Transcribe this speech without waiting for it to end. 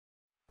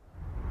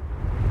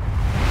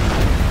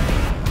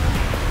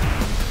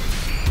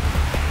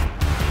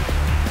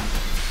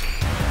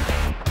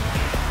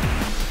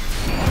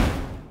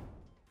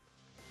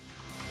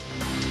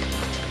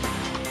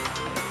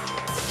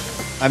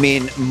I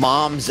mean,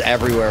 moms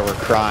everywhere were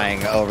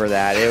crying over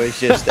that. It was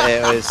just,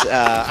 it was,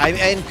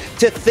 and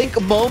to think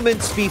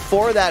moments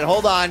before that,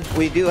 hold on,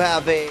 we do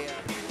have a,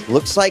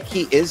 looks like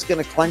he is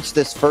going to clinch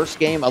this first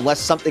game unless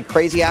something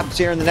crazy happens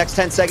here in the next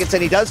 10 seconds,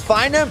 and he does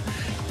find him,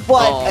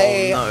 but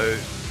no.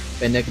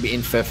 Then they're going to be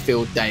in for a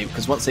field day,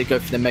 because once they go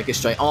for the Mega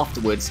straight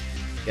afterwards,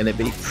 going to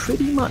be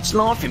pretty much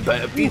laughing.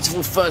 But a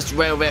beautiful first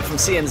rail there from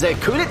Cnz.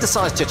 Coollerz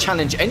decides to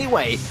challenge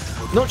anyway.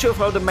 Not sure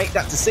if I would make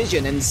that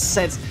decision, and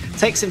says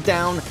takes him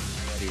down.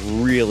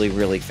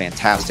 Really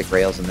fantastic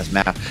rails in this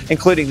map,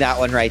 including that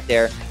one right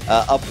there.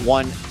 Up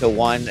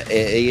 1-1.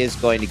 He is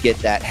going to get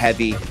that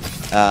heavy.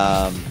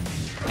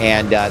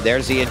 And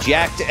there's the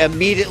eject,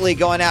 immediately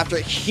going after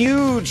it.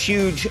 Huge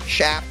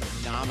shaft.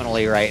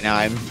 Phenomenally right now.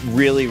 I'm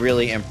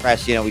really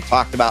impressed. You know, we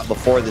talked about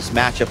before this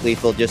matchup,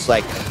 Lethal, just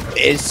like,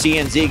 is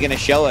CNZ going to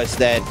show us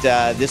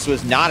that this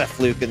was not a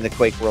fluke in the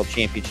Quake World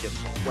Championship?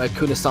 Where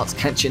Coollerz starts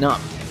catching up,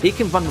 he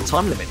can run the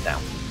time limit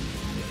down.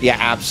 Yeah,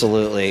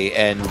 absolutely.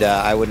 And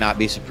I would not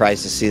be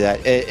surprised to see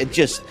that. It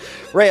just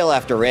rail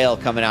after rail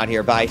coming out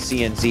here by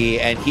CNZ,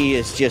 and he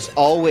is just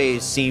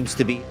always seems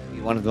to be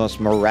one of the most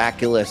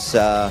miraculous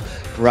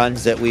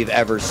runs that we've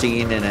ever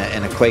seen in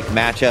a Quake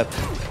matchup.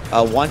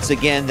 Once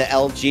again, the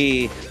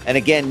LG, and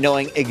again,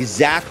 knowing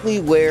exactly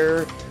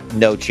where,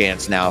 no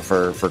chance now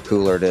for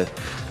Coollerz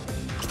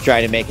to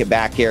try to make it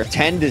back here.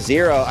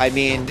 10-0, I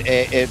mean,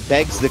 it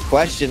begs the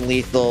question,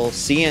 Lethal,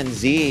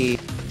 CNZ,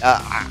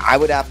 I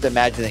would have to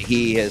imagine that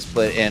he has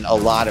put in a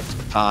lot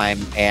of time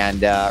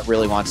and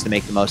really wants to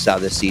make the most out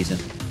of this season.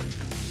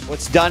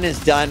 What's done is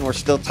done. We're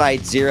still tied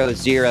 0-0.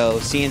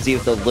 CNZ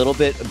with a little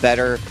bit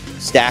better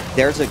stack.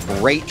 There's a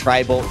great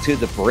tri-bolt to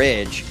the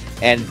bridge,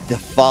 and the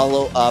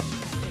follow-up,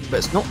 but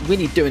it's not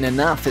really doing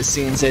enough as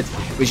CNZ,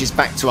 which is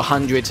back to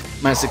 100.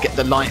 Managed to get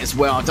the light as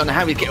well. I don't know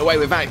how we get away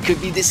with that. It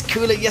could be this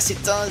Coollerz. Yes,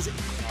 it does.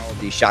 All of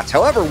these shots.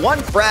 However, one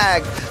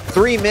frag,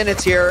 3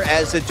 minutes here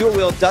as the dual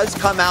wheel does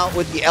come out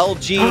with the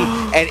LG,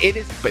 and it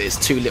is. But it's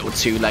too little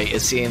too late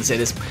as CNZ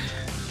is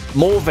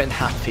more than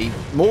happy,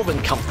 more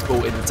than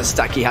comfortable in the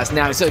stack he has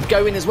now. So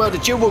going as well, the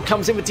dual wheel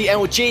comes in with the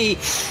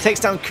LG, takes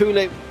down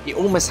Coollerz. He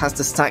almost has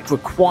the stack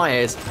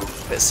required,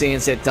 but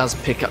CNZ does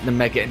pick up the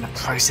Mega in the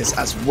process,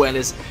 as well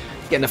as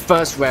getting the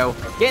first rail,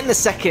 getting the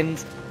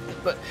second,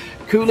 but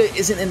Coollerz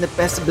isn't in the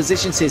best of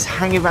positions. He's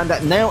hanging around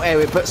that nail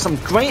area, but some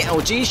great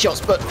LG shots,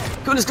 but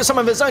Coollerz's got some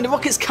of his own. The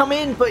rockets come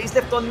in, but he's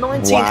left on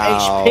 19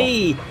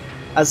 HP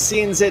as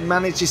CNZ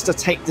manages to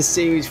take the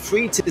series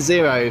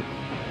 3-0.